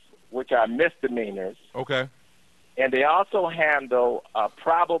cases, which are misdemeanors. Okay. And they also handle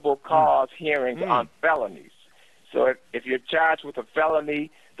probable cause hearings on felonies. So if you're charged with a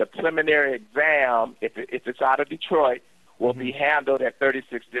felony, the preliminary exam, if it's out of Detroit, will be handled at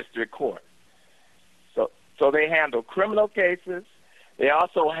 36th District Court. So they handle criminal cases. They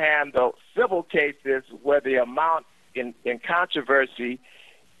also handle civil cases where the amount in controversy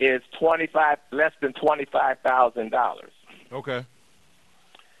is less than $25,000. Okay.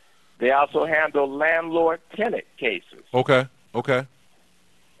 They also handle landlord-tenant cases. Okay. Okay.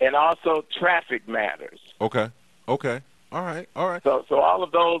 And also traffic matters. Okay. Okay. All right. All right. So all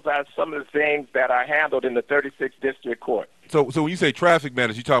of those are some of the things that are handled in the 36th District Court. So when you say traffic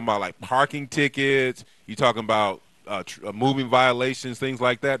matters, you talking about like parking tickets? You talking about moving violations, things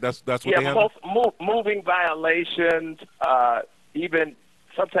like that? That's what they handle? Moving violations. Even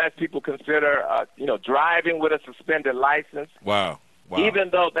sometimes people consider driving with a suspended license. Wow. Even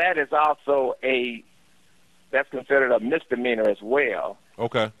though that is also that's considered a misdemeanor as well.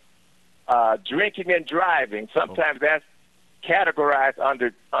 Okay. Drinking and driving, sometimes that's categorized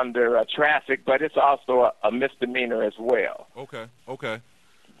under traffic, but it's also a misdemeanor as well. Okay. Okay.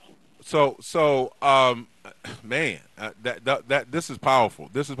 So man, that this is powerful.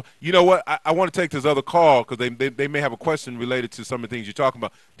 This is, you know what? I want to take this other call because they may have a question related to some of the things you're talking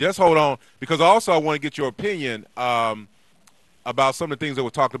about. Just hold on, because also I want to get your opinion about some of the things that were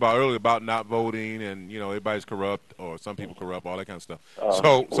talked about earlier about not voting and, you know, everybody's corrupt or some people corrupt, all that kind of stuff.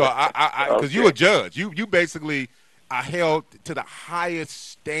 So because you're a judge, you basically are held to the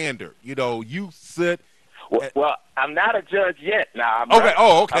highest standard. You know, you sit. Well, I'm not a judge yet. Now. Okay.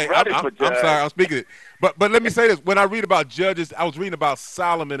 Okay. I'm sorry. I'm speaking it. But let me say this. When I read about judges, I was reading about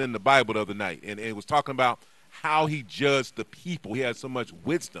Solomon in the Bible the other night, and it was talking about how he judged the people. He had so much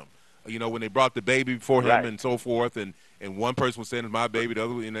wisdom. You know, when they brought the baby before him and so forth, and one person was saying, "It's my baby," the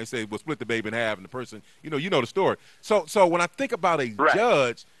other, and they say, "Well, split the baby in half," and the person, you know the story. So when I think about a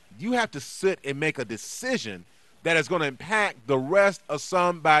judge, you have to sit and make a decision that is going to impact the rest of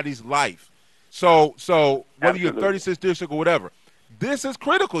somebody's life. So whether you're 36th district or whatever, this is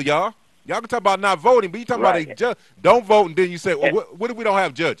critical, y'all. Y'all can talk about not voting, but you talking about a judge. Don't vote, and then you say, "Well, what if we don't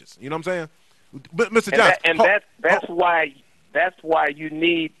have judges?" You know what I'm saying? But Mr. Johnson, that's why you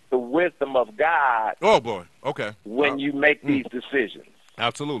need the wisdom of God. Oh boy, okay. When you make these decisions,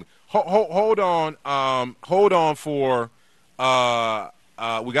 absolutely. Hold on for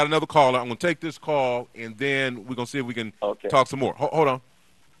we got another caller. I'm gonna take this call, and then we're gonna see if we can talk some more. Hold on,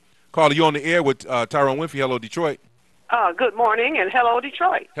 caller, you on the air with Tyrone Winfrey. Hello, Detroit. Good morning, and hello,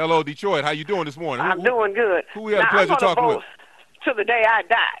 Detroit. Hello, Detroit. How you doing this morning? I'm doing good. Who we had the pleasure talking with? To the day I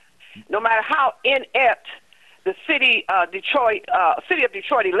die. No matter how inept the city of Detroit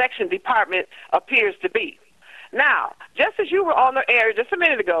election department appears to be. Now, just as you were on the air just a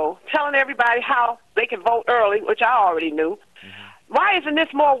minute ago telling everybody how they can vote early, which I already knew, why isn't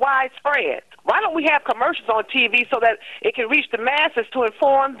this more widespread? Why don't we have commercials on TV so that it can reach the masses to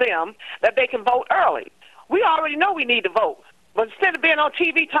inform them that they can vote early? We already know we need to vote. But instead of being on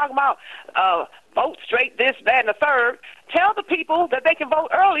TV talking about vote straight, this, that, and the third, tell the people that they can vote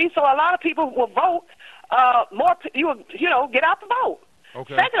early so a lot of people will vote more, get out the vote.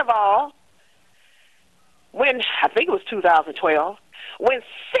 Okay. Second of all, when, I think it was 2012, when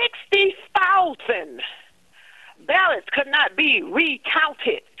 60,000 ballots could not be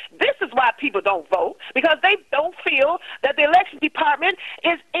recounted, this is why people don't vote, because they don't feel that the election department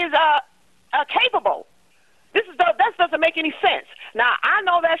is capable. That doesn't make any sense. Now, I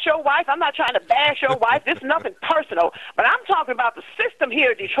know that's your wife. I'm not trying to bash your wife. This is nothing personal. But I'm talking about the system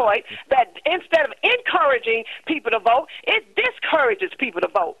here in Detroit that instead of encouraging people to vote, it discourages people to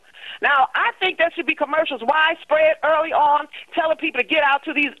vote. Now, I think there should be commercials widespread early on, telling people to get out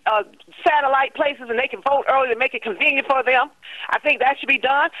to these satellite places and they can vote early to make it convenient for them. I think that should be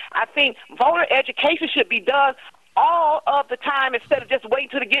done. I think voter education should be done all of the time instead of just waiting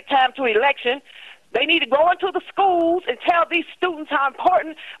till to get time to election. They need to go into the schools and tell these students how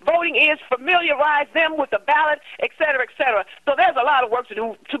important voting is, familiarize them with the ballot, et cetera, et cetera. So there's a lot of work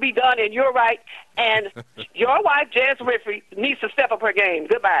to be done, and you're right. And your wife, Janice Winfrey, needs to step up her game.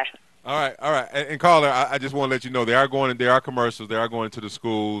 Goodbye. All right. And caller, I just want to let you know there are commercials, they are going into the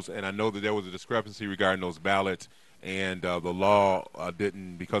schools, and I know that there was a discrepancy regarding those ballots, and the law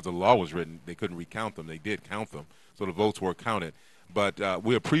didn't, because the law was written, they couldn't recount them. They did count them, so the votes were counted. But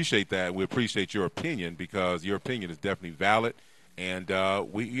we appreciate that. We appreciate your opinion, because your opinion is definitely valid, and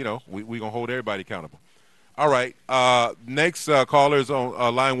we gonna hold everybody accountable. All right. Next caller is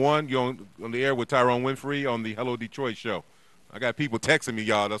on line 1. You're on the air with Tyrone Winfrey on the Hello Detroit show. I got people texting me,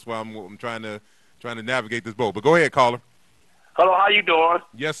 y'all. That's why I'm trying to navigate this boat. But go ahead, caller. Hello, how you doing?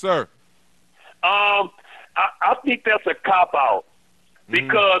 Yes, sir. I think that's a cop-out.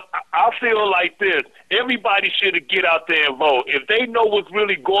 Because I feel like this. Everybody should get out there and vote. If they know what's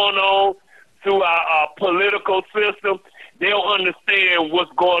really going on through our political system, they'll understand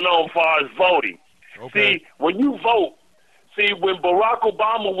what's going on as far as voting. Okay. See, when you vote, when Barack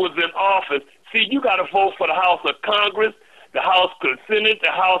Obama was in office, you got to vote for the House of Congress, the House of Senate,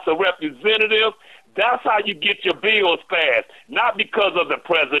 the House of Representatives. That's how you get your bills passed, not because of the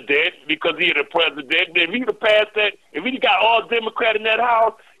president, because he's the president. If he'd have passed that, if he'd got all Democrat in that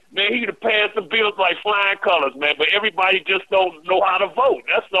house, man, he'd have passed the bills like flying colors, man. But everybody just don't know how to vote.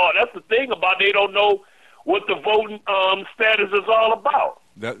 That's all. That's the thing about it. They don't know what the voting status is all about.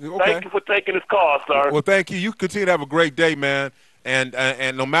 Okay. Thank you for taking this call, sir. Well, thank you. You continue to have a great day, man.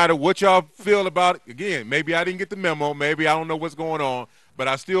 And no matter what y'all feel about it, again, maybe I didn't get the memo, maybe I don't know what's going on, but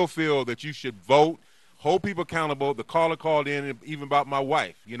I still feel that you should vote, hold people accountable. The caller called in, even about my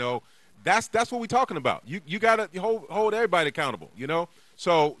wife. That's what we're talking about. You gotta hold everybody accountable.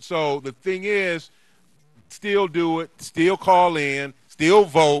 So the thing is, still do it, still call in, still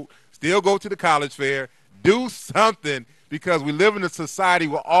vote, still go to the college fair, do something, because we live in a society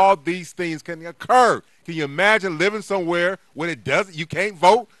where all these things can occur. Can you imagine living somewhere when it doesn't? You can't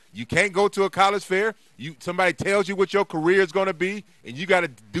vote. You can't go to a college fair. Somebody tells you what your career is going to be, and you got to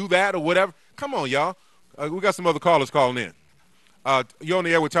do that or whatever. Come on, y'all. We got some other callers calling in. You're on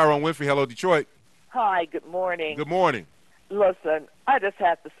the air with Tyrone Winfrey. Hello, Detroit. Hi, good morning. Good morning. Listen, I just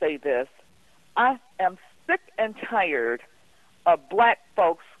have to say this. I am sick and tired of black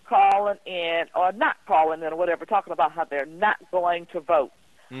folks calling in or not calling in or whatever, talking about how they're not going to vote.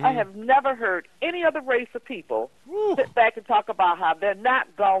 I have never heard any other race of people sit back and talk about how they're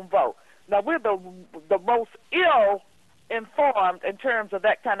not going to vote. Now, we're the most ill-informed in terms of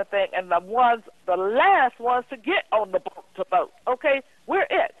that kind of thing, and the last ones to get on the boat to vote, okay? We're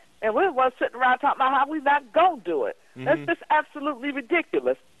it. And we're the ones sitting around talking about how we're not going to do it. That's just absolutely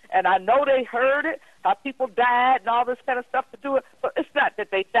ridiculous. And I know they heard it, how people died and all this kind of stuff to do it, but it's not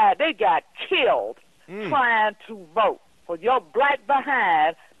that they died. They got killed trying to vote. For your black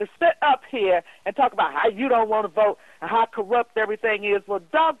behind to sit up here and talk about how you don't want to vote and how corrupt everything is. Well,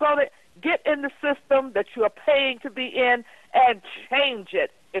 doggone it, get in the system that you are paying to be in and change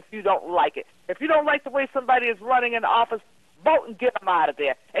it if you don't like it. If you don't like the way somebody is running in office, vote and get them out of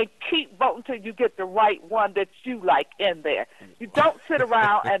there. And keep voting till you get the right one that you like in there. You don't sit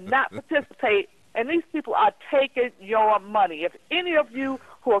around and not participate, and these people are taking your money. If any of you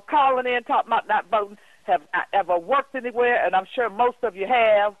who are calling in talking about not voting have not ever worked anywhere, and I'm sure most of you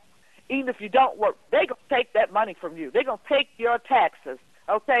have, even if you don't work, they're going to take that money from you. They're going to take your taxes,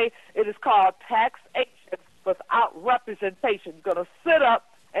 okay? It is called taxation without representation. You're going to sit up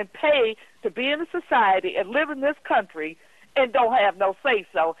and pay to be in a society and live in this country and don't have no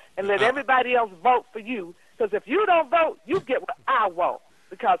say-so and let everybody else vote for you. Because if you don't vote, you get what I want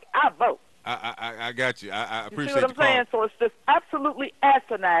because I vote. I got you. I appreciate you see what I'm saying? So it's just absolutely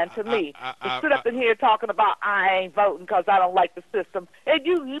asinine to me to sit up in here talking about I ain't voting because I don't like the system. And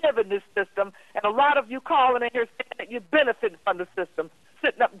you live in this system, and a lot of you calling in here saying that you're benefiting from the system,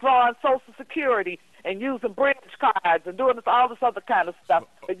 sitting up drawing Social Security and using bridge cards and doing all this other kind of stuff.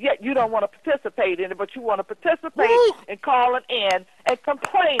 But yet you don't want to participate in it, but you want to participate in calling in and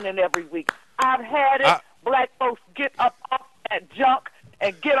complaining every week. I've had it. Black folks get up off that junk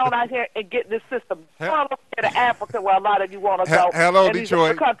and get on out here and get in this system. Come over here to Africa where a lot of you want to go. Hello, and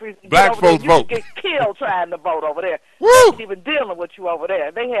Detroit. Countries, Black folks vote. You get killed trying to vote over there. Woo! Even dealing with you over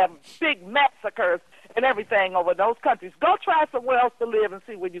there. They have big massacres and everything over in those countries. Go try somewhere else to live and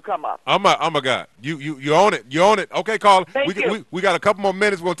see when you come up. Oh my God. You own it. You own it. Okay, caller. Thank you. We got a couple more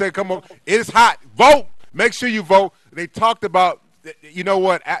minutes. We'll take a couple more. It is hot. Vote. Make sure you vote. They talked about, you know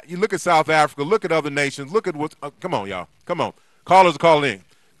what? You look at South Africa. Look at other nations. Look at what's. Come on, y'all. Come on. Callers are calling in.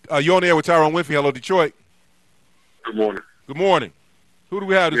 You're on the air with Tyrone Winfrey. Hello, Detroit. Good morning. Good morning. Who do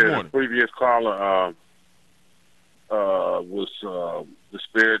we have this morning? The previous caller was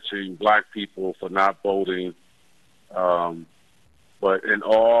disparaging black people for not voting, but in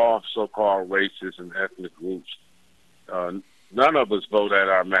all so-called races and ethnic groups, none of us vote at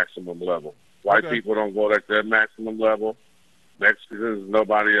our maximum level. White people don't vote at their maximum level. Mexicans,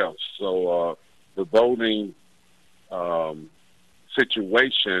 nobody else. So the voting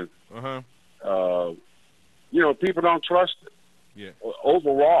situation, people don't trust it. Yeah.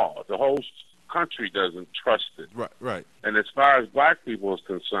 Overall, the whole country doesn't trust it. Right. And as far as black people is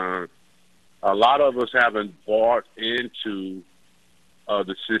concerned, a lot of us haven't bought into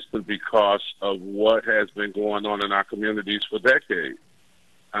the system because of what has been going on in our communities for decades.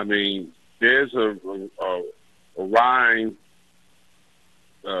 I mean, there's a rhyme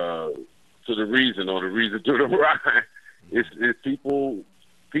to the reason, or the reason to the rhyme. It's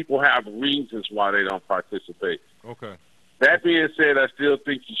people have reasons why they don't participate. Okay. That being said, I still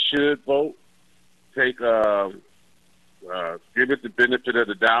think you should vote. Give it the benefit of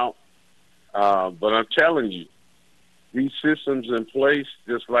the doubt. But I'm telling you, these systems in place,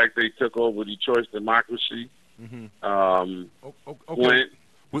 just like they took over Detroit's democracy, went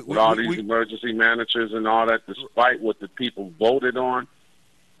with all these emergency managers and all that, despite what the people voted on.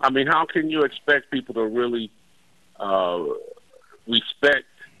 I mean, how can you expect people to really respect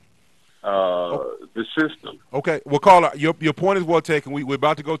the system? Okay. Well, caller, your point is well taken. We're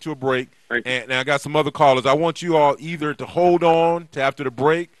about to go to a break, and I got some other callers. I want you all either to hold on to after the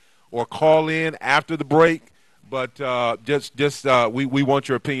break or call in after the break. But we want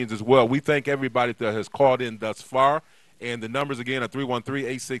your opinions as well. We thank everybody that has called in thus far. And the numbers again are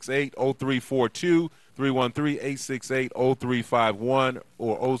 313-868-0342, 313-868-0351,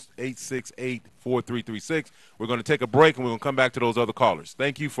 or 868-4336. We're going to take a break, and we're going to come back to those other callers.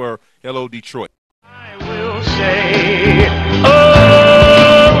 Thank you for Hello, Detroit. I will say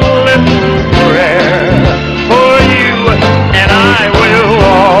a little prayer for you, and I will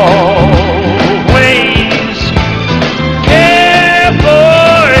always care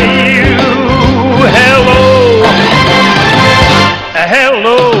for you.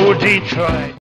 Hello, Detroit.